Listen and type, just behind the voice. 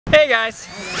Hey guys,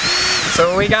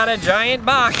 so we got a giant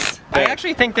box. I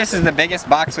actually think this is the biggest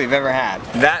box we've ever had.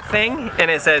 That thing, and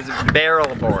it says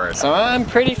barrel board. So I'm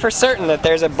pretty for certain that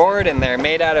there's a board in there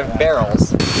made out of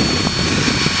barrels.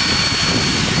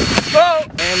 Whoa!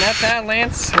 And that's how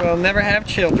Lance will never have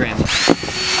children.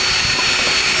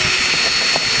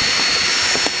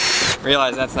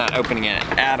 Realize that's not opening it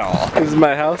at all. This is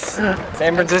my house.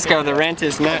 San Francisco, the rent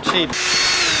is not cheap.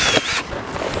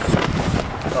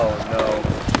 Oh no.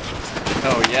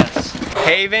 Oh yes.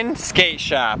 Haven Skate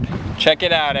Shop. Check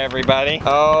it out, everybody.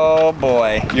 Oh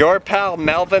boy. Your pal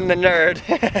Melvin the Nerd.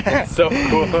 So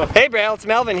cool. Hey Braille, it's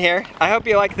Melvin here. I hope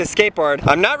you like the skateboard.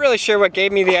 I'm not really sure what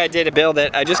gave me the idea to build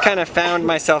it. I just kind of found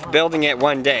myself building it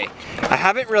one day. I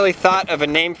haven't really thought of a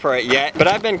name for it yet, but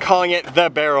I've been calling it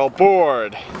the Barrel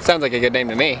Board. Sounds like a good name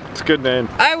to me. It's a good name.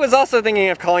 I was also thinking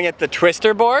of calling it the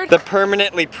Twister Board, the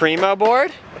Permanently Primo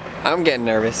Board. I'm getting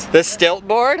nervous. The Stilt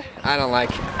Board? I don't like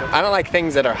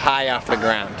things that are high off the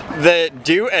ground. The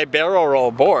Do a Barrel Roll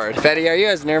Board. Fetty, are you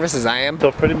as nervous as I am?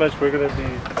 So pretty much we're gonna be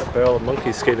a barrel of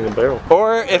monkeys skating a barrel.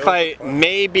 Or if I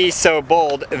may be so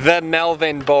bold, the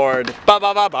Melvin Board. Ba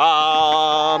ba ba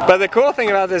ba. But the cool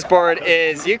thing about this board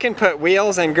is you can put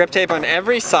wheels and grip tape on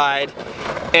every side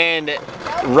and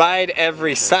ride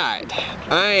every side.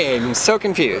 I am so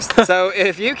confused. So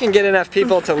if you can get enough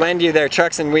people to lend you their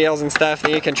trucks and wheels and stuff,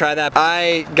 then you can try that.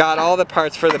 I got all the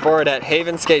parts for the board at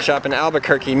Haven Skate Shop in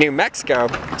Albuquerque, New Mexico.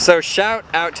 So shout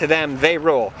out to them, they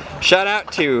rule. Shout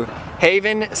out to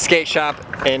Haven Skate Shop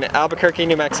in Albuquerque,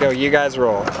 New Mexico, you guys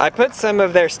rule. I put some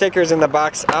of their stickers in the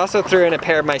box. I also threw in a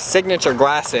pair of my signature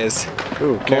glasses.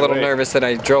 Ooh, I'm a little nervous that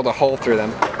I drilled a hole through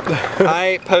them.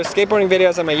 I post skateboarding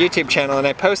videos on my YouTube channel, and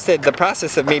I posted the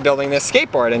process of me building this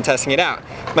skateboard and testing it out.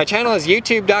 My channel is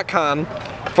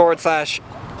youtube.com/FOBTAC.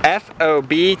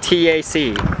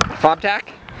 Fobtac?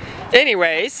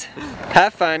 Anyways,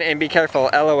 have fun and be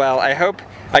careful, LOL. I hope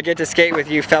I get to skate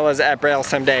with you fellas at Braille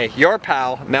someday. Your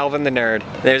pal, Melvin the Nerd.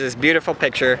 There's this beautiful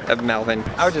picture of Melvin.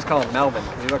 I would just call him Melvin,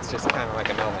 because he looks just kind of like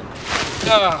a Melvin.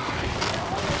 Oh.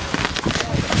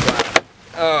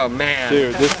 Oh man.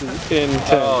 Dude, this is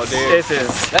intense. Oh dude.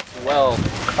 That's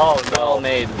well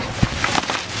made.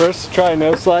 First try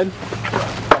no slide.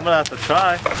 I'm gonna have to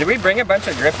try. Did we bring a bunch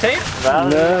of grip tape?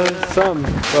 No, some.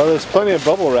 Well, there's plenty of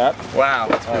bubble wrap. Wow.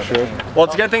 That's for sure. Well,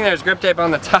 it's a good thing there's grip tape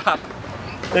on the top.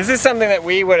 This is something that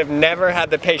we would have never had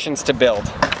the patience to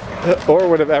build. Or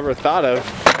would have ever thought of.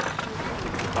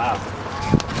 Wow.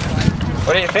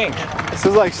 What do you think? This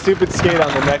is like stupid skate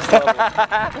on the next level.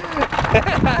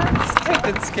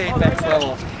 Stupid skate next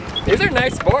level. These are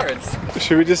nice boards.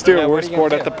 Should we just do a worst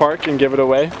board at the park and give it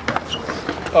away?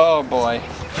 Oh boy.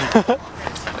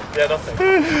 Yeah, nothing.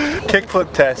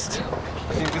 Kickflip test. I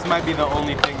think this might be the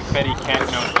only thing Betty can't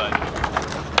know slide.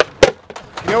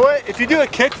 You know what? If you do a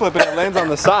kickflip and it lands on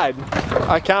the side,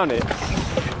 I count it.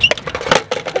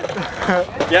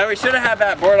 Yeah, we should have had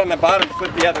that board on the bottom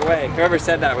flip the other way. Whoever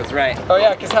said that was right. Oh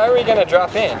yeah, because how are we gonna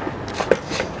drop in?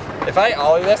 If I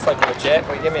ollie this like legit,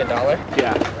 will you give me $1?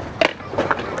 Yeah.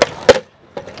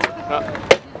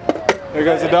 There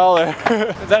goes $1.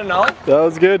 Is that an ollie? That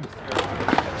was good.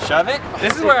 Shove it?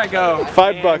 This is where I go.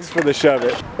 $5 for the shove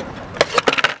it.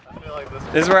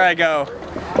 This is where I go.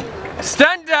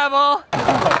 Stunt double!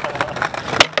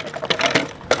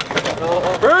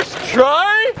 First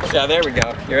try? Yeah, there we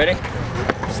go. You ready?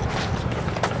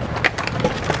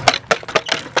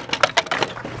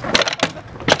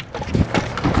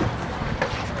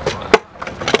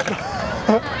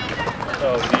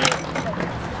 Oh dear.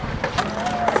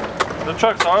 The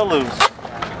trucks are loose.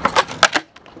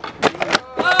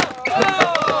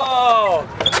 Oh!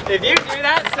 If you do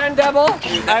that stunt double,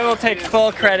 I will take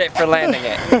full credit for landing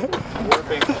it.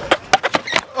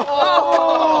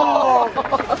 Oh!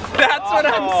 That's what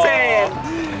I'm saying.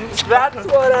 That's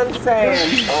what I'm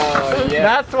saying. Oh, yeah.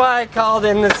 That's why I called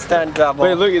in the stunt double.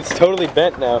 Wait, look, it's totally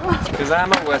bent now. Because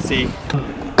I'm a wussy.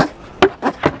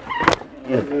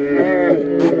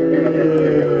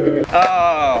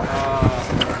 Oh.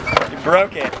 You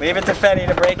broke it. Leave it to Fetty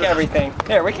to break everything.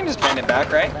 Here, we can just bend it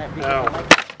back, right? No.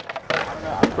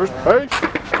 First page. I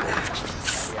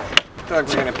feel like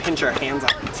we're going to pinch our hands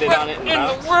up. Sit on it and in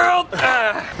the world!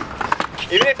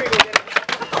 Even if we can get it.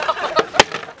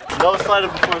 No slide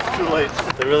it before it's too late.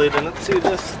 They really didn't see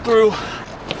this through.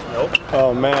 Nope.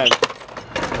 Oh man.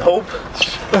 Nope.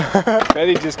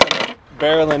 Betty just comes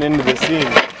barreling into the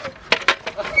scene.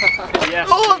 Yes.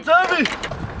 Oh, it's heavy!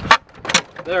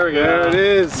 There we go. There it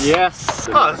is. Yes.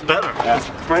 Oh, it's better. That's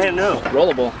brand new.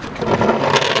 Rollable.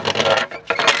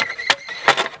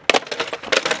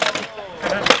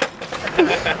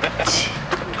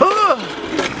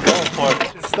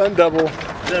 Stunt double.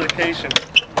 dedication.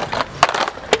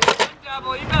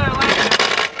 Double, you better land it.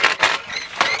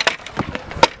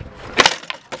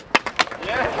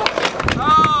 Yeah.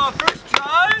 Oh, first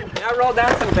try? Now roll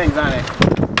down some things on it.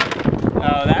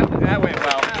 Oh, that went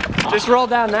well. Just roll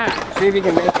down that. See if you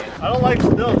can make it. I don't like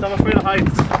stilts. I'm afraid of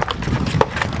heights.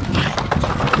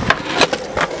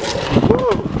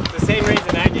 Woo. It's the same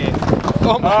reason I gave.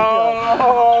 Oh my God.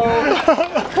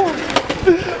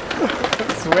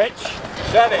 Switch.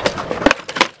 Shove it.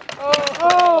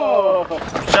 Oh.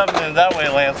 I'm shoving it that way,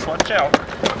 Lance. Watch out.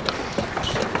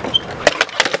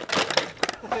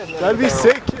 That'd be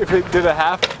sick if it did a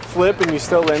half flip and you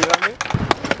still landed on it.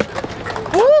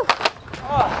 Woo!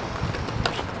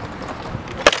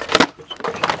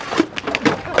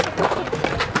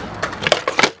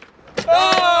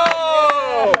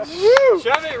 Oh.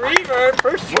 Shove it, reverb,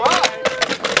 first try.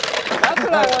 That's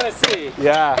what I want to see.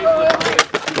 Yeah.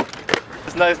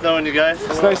 It's nice knowing you guys.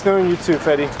 It's nice knowing you too,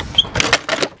 Fetty.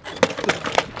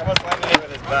 Almost landed it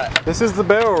with his butt. This is the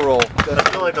barrel roll. I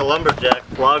feel like a lumberjack.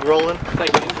 Log rolling. It's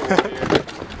like Ninja Warrior.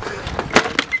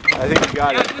 I think you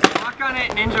got Yeah, it. just walk on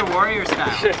it Ninja Warrior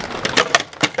style.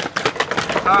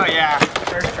 Oh yeah,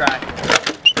 first try.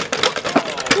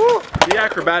 Woo. The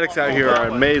acrobatics out here are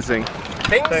amazing.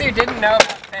 Things you didn't know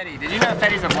about Fetty. Did you know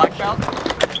Fetty's a black belt?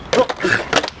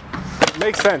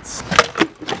 Makes sense.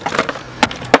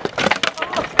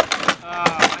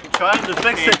 I'm trying to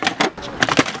fix it.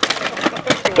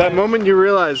 That moment you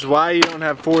realize why you don't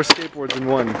have 4 skateboards in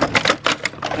one.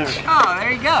 Oh,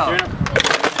 there you go.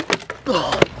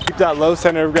 Keep that low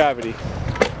center of gravity.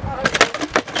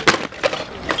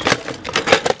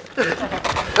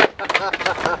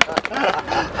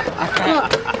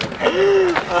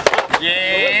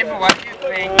 Gabe, what do you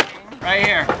think? Right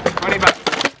here, 20 bucks.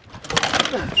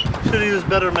 Should have used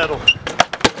better metal.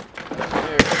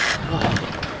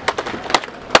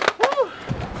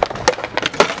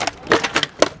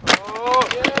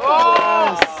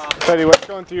 Fetty, what's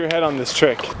going through your head on this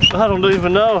trick? I don't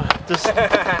even know. Just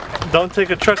don't take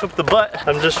a truck up the butt.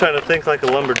 I'm just trying to think like a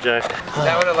lumberjack. Is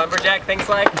that what a lumberjack thinks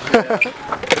like?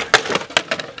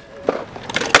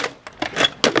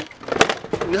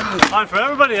 Alright, for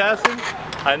everybody asking,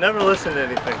 I never listen to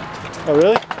anything. Oh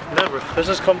really? Never. This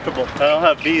is comfortable. I don't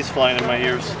have bees flying in my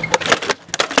ears.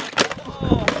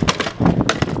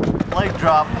 Leg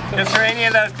drop. Just for any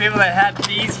of those people that had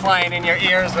bees flying in your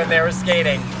ears when they were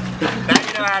skating. Now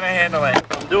you know how to handle it.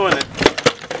 I'm doing it.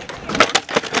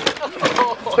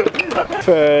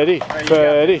 Fetty,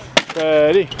 Fetty,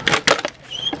 Fetty.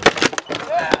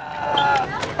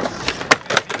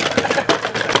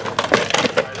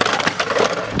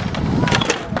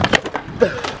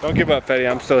 Don't give up, Fetty.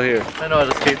 I'm still here. I know how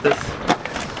to skate this.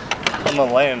 I'm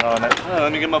gonna land on it. Oh,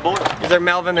 let me get my board. These are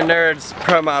Melvin the Nerd's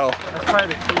pro model. That's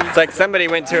probably the key. It's like somebody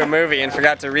went to a movie and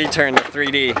forgot to return the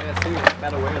 3D.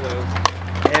 Gotta wear those.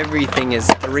 Everything is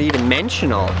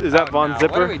 3-dimensional. Is that Von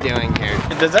Zipper? What are we doing here?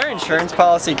 Does our insurance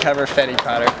policy cover Fetty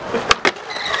Potter?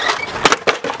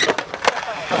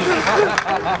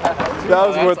 That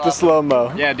was worth the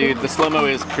slow-mo. Yeah, dude, the slow-mo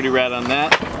is pretty rad on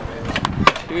that.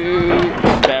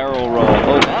 Barrel roll.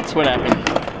 Oh, that's what happened.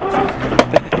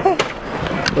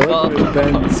 Look at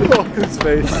Ben's his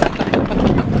face.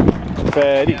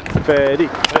 Fetty, Fetty,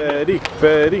 Fetty,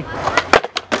 Fetty.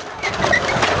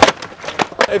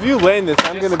 If you land this,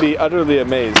 I'm going to be utterly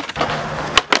amazed.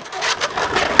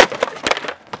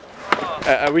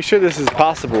 Are we sure this is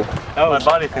possible? My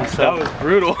body thinks so. That was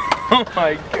brutal. Oh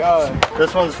my god.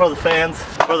 This one's for the fans.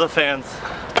 For the fans.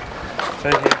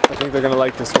 Right here. I think they're going to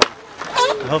like this one.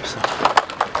 I hope so.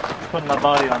 Putting my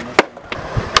body on this.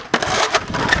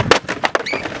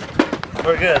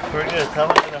 We're good. We're good. How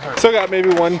much gonna hurt? Still got maybe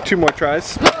 1-2 more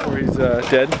tries before he's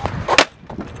dead.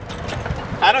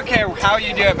 I don't care how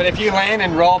you do it, but if you land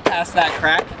and roll past that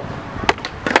crack,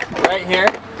 right here,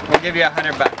 we'll give you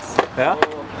 $100. Yeah?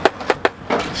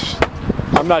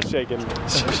 I'm not shaking.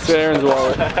 It's Aaron's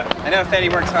wallet. I know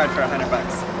Fetty works hard for $100.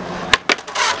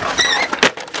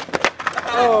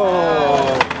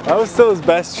 Oh, that was still his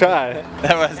best try.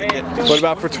 That wasn't good. What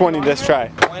about for 20 this try?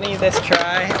 20 this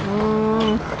try.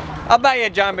 I'll buy you a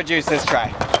Jamba Juice this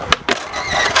try.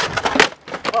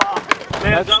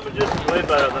 Man, Jamba Juice is way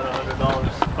better than $100.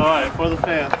 Alright, for the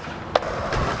fans.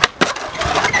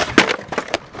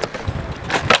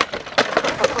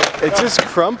 It just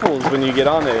crumples when you get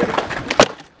on it.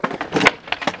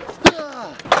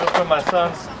 For my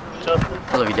sons, Justin.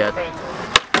 I love you, Dad.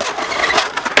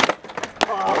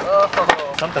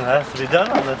 Something has to be done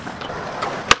on this.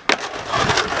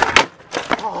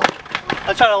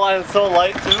 I try to line it so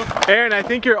light too. Aaron, I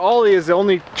think your ollie is the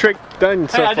only trick done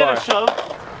so Hey, I did far. a shove.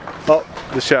 Oh,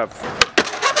 the shove.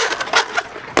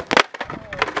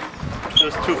 It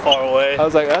was too far away. I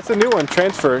was like, that's a new one,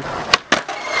 transfer. It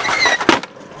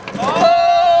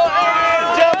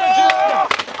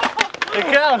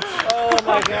counts! Oh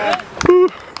my god.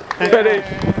 Ready?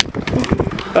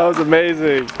 That was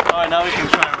amazing. Alright, now we can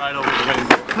try and ride over the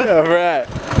rainbow. Alright.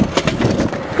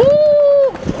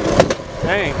 Woo!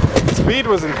 Dang, speed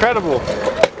was incredible.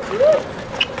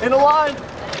 In a line!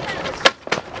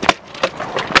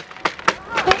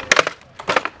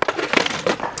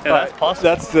 Yeah, that's possible.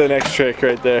 That's the next trick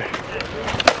right there.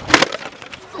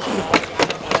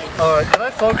 Alright, can I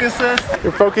focus this?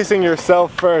 You're focusing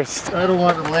yourself first. I don't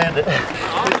want to land it.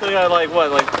 You still got like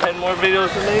what, like 10 more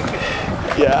videos to make?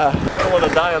 Yeah. I don't want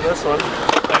to die on this one.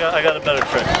 I got a better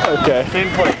trick. Okay.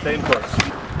 Same place, same place.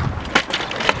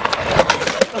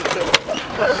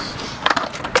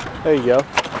 There you go.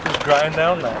 Just grind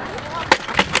down now.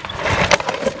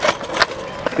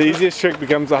 The easiest trick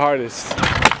becomes the hardest.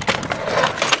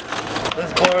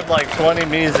 This board like 20,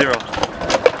 me 0.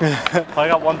 I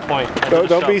got 1 point.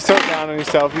 Don't be so down on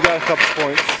yourself. You got a couple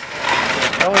points.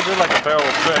 I only did like a barrel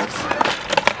of tricks.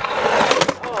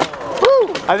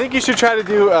 Woo! I think you should try to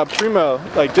do a primo,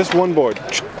 like just one board.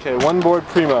 Okay, one board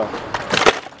primo.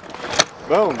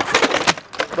 Boom.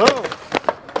 Boom.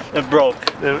 It broke.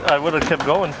 I would have kept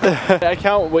going. I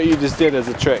count what you just did as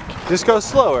a trick. Just go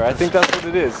slower. I think that's what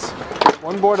it is.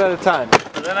 One board at a time.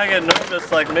 But then I get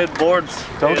nervous like mid boards.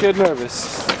 Don't get nervous.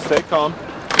 Stay calm.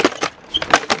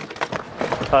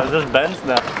 It just bends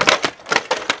now.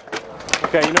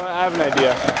 Okay, you know what? I have an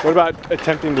idea. What about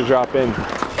attempting to drop in?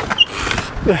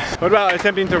 What about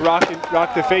attempting to rock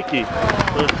the fakie?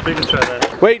 We can try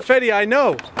that. Wait, Fetty, I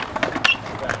know.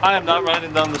 I am not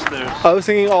riding down the stairs. I was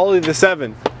thinking ollie the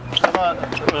 7. How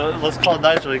about, let's call it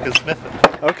nice so we can sniff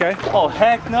it. Okay. Oh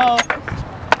heck no!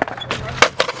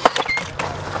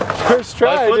 First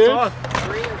try, Foot's dude. on.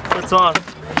 Foot's on.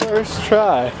 First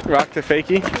try. Rock the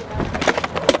fakie.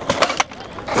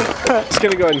 Just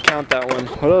gonna go ahead and count that one.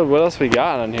 What else we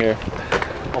got on here?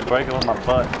 I'll break it with my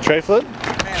butt. Tray flip?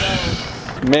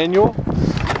 Manual?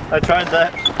 I tried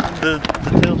that. The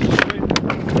tail straight.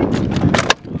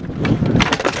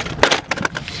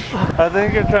 I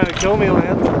think you're trying to kill me,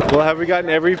 Lance. Well, have we gotten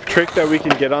every trick that we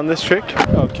can get on this trick?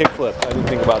 Oh, kick flip. I didn't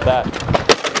think about that.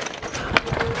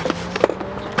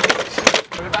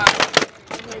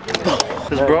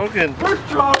 It's broken.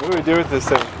 What do we do with this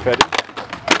thing, Fetty?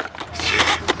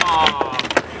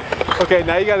 Okay,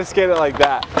 now you gotta skate it like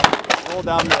that. Roll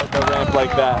down the ramp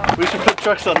like that. We should put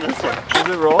trucks on this one. Does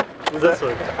it roll? This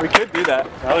one. We could do that.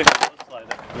 Now we can slide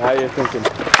it. Now you're thinking.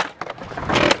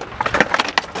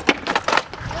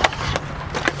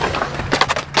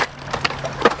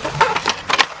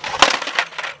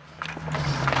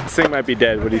 This thing might be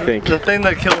dead. What do you think? The thing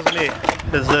that kills me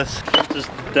is this. It's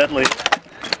just deadly.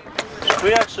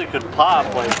 We actually could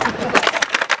pop like.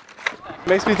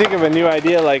 Makes me think of a new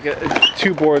idea, like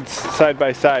 2 boards side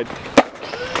by side.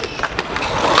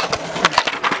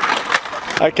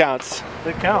 That counts.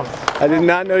 It counts. I did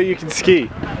not know you can ski.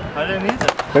 I didn't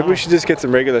either. Maybe we should just get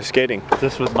some regular skating.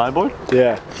 This was my board?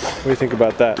 Yeah. What do you think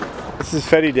about that? This is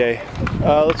Fetty Day.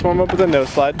 Let's warm up with a no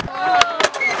slide.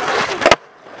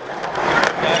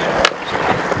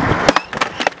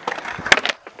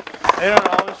 They don't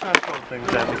always try to throw things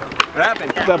at me. What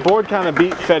happened? That board kind of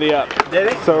beat Fetty up. Did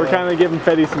it? So we're kind of giving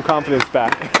Fetty some confidence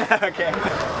back. Okay.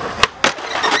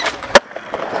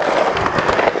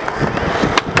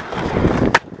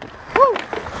 Woo!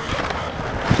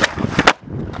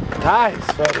 Nice,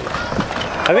 Fetty.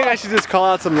 I think I should just call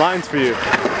out some lines for you.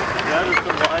 Yeah, just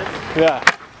the line. Yeah.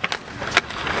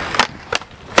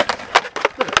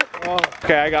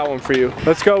 Okay, I got one for you.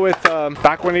 Let's go with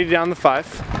back 180 down the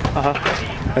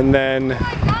 5. And then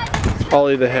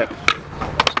ollie the hip.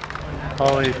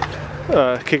 Ollie.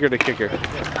 Kicker to kicker.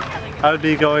 I would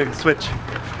be going switch.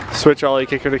 Switch ollie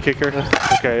kicker to kicker.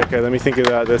 Okay, let me think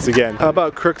about this again. How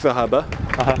about crook the hubba?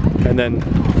 And then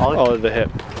ollie the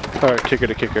hip. Or kicker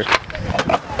to kicker.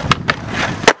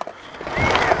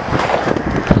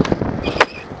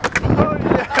 Oh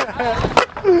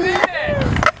yeah!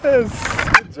 Yes.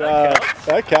 Good job.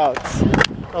 That counts.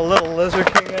 A little Lizard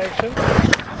King action.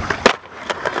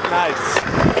 Nice.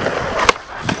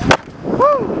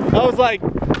 Woo! That was like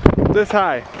this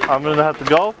high. I'm gonna have to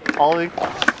go. Ollie,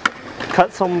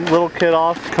 cut some little kid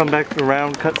off, come back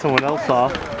around, cut someone else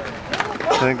off,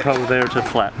 and then come there to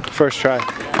flat. First try.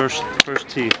 First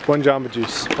tee. One Jamba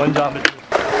Juice. One job.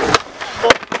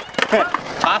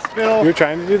 Hospital. You were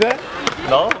trying to do that?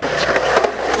 No?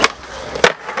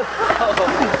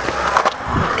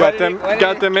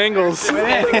 Got them angles. Got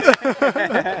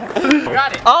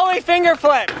got it. Ollie finger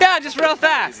flip. Yeah, just real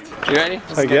fast. You ready?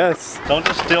 I guess. Don't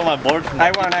just steal my board from me.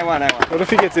 I won. What if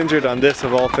he gets injured on this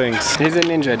of all things? He's a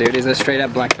ninja, dude. He's a straight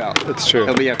up black belt. That's true.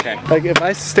 He'll be okay. Like if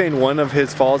I sustain one of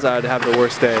his falls, I'd have the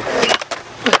worst day.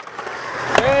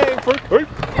 Hey,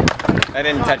 I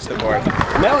didn't touch the board.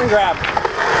 Melon grab.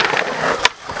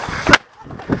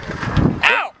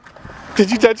 Ow!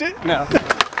 Did you touch it? No.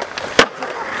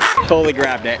 Totally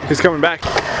grabbed it. He's coming back.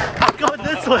 I'm going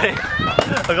this way.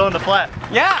 I'm going to flat.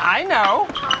 Yeah, I know.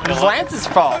 It was Lance's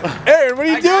fault. Aaron, what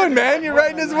are you doing, man? You're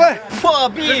right in his way. Oh,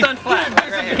 bee. Just on flat.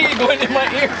 There's a bee going in my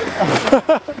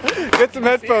ear. Get some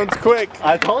headphones quick.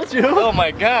 I told you. Oh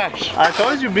my gosh. I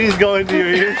told you bees going to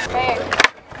your ears.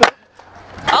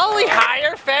 Ollie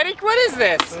higher, Federic. What is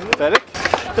this? Pathetic?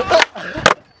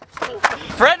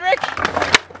 Frederick?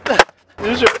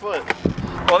 Use your foot.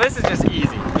 Well, this is just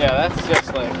easy. Yeah, that's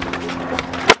just like.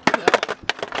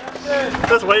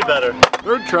 That's way better.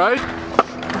 Third try.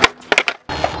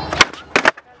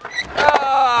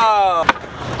 Oh!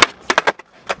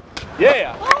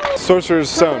 Yeah. Sorcerer's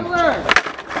Stone.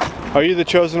 Are you the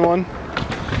chosen one?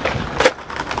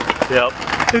 Yep.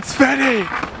 It's Fetty!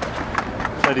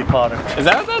 Eddie Potter. Is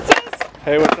that what that says?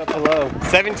 Hey, what's up? Hello.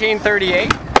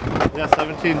 1738. Yeah,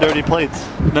 17 dirty plates.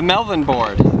 The Melvin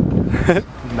board.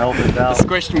 Melvin down.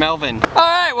 Squished Melvin.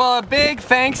 Alright, well a big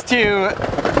thanks to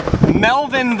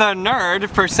Melvin the Nerd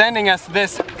for sending us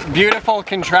this beautiful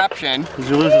contraption. Did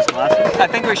you lose his glasses? I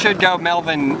think we should go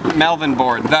Melvin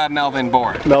board, the Melvin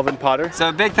board. Melvin Potter.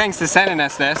 So big thanks to sending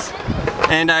us this.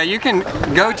 And you can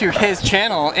go to his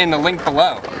channel in the link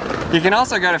below. You can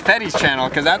also go to Fetty's channel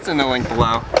because that's in the link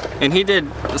below. And he did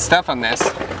stuff on this.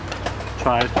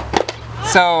 Tried.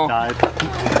 So Died.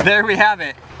 there we have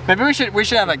it. Maybe we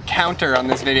should have a counter on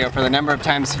this video for the number of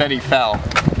times Fetty fell.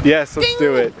 Yes, let's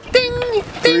do it. Ding,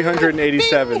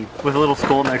 387. With a little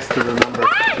skull next to the number.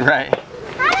 Right.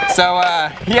 So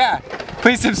yeah,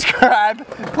 please subscribe,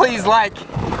 please like,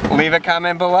 leave a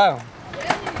comment below.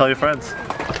 Tell your friends.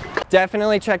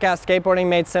 Definitely check out Skateboarding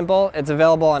Made Simple. It's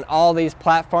available on all these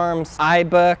platforms,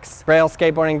 iBooks,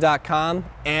 railskateboarding.com,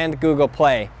 and Google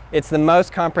Play. It's the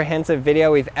most comprehensive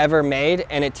video we've ever made,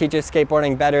 and it teaches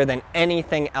skateboarding better than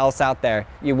anything else out there.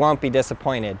 You won't be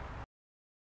disappointed.